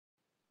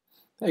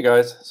Hey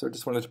guys, so I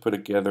just wanted to put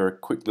together a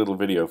quick little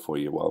video for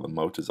you while the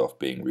motor's off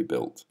being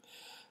rebuilt.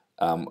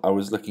 I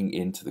was looking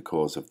into the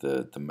cause of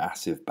the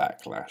massive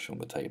backlash on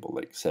the table,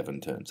 like 7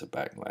 turns of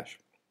backlash.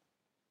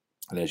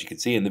 And as you can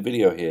see in the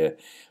video here,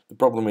 the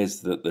problem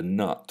is that the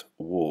nut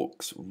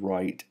walks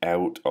right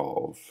out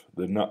of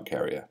the nut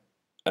carrier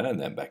and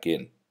then back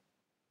in,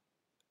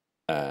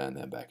 and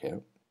then back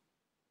out,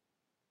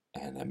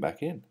 and then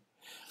back in.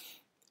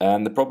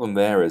 And the problem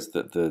there is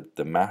that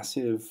the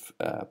massive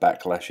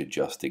backlash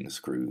adjusting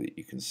screw that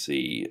you can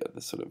see at the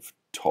sort of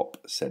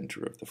top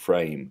center of the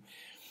frame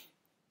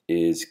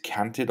is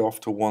canted off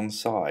to one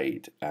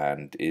side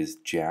and is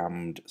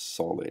jammed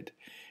solid.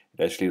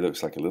 It actually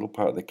looks like a little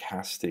part of the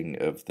casting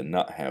of the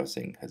nut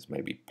housing has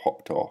maybe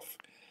popped off.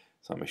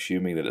 So I'm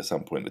assuming that at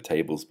some point the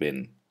table's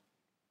been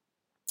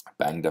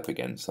banged up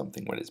against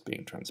something when it's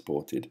being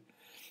transported,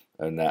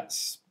 and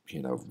that's,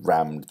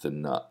 rammed the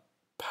nut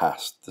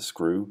past the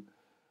screw.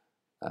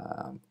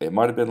 It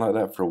might have been like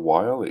that for a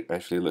while. It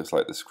actually looks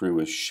like the screw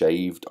was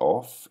shaved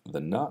off the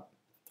nut.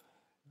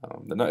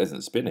 The nut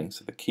isn't spinning,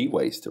 so the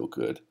keyway is still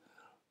good,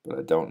 but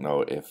I don't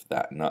know if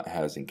that nut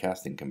housing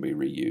casting can be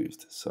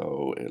reused.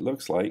 So it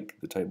looks like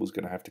the table's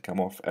going to have to come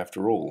off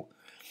after all,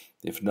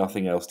 if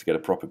nothing else to get a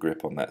proper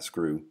grip on that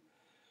screw,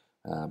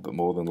 but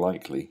more than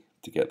likely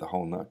to get the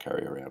whole nut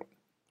carrier out,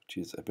 which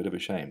is a bit of a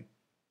shame.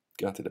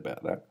 Gutted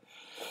about that.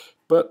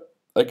 But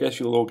I guess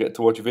you'll all get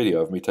to watch a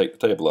video of me take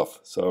the table off,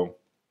 so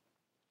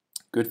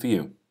good for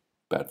you,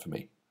 bad for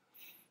me.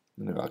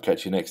 I'll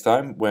catch you next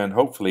time when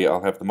hopefully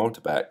I'll have the motor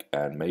back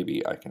and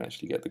maybe I can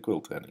actually get the quill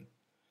turning.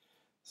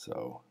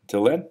 So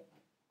until then,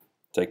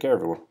 take care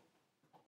everyone.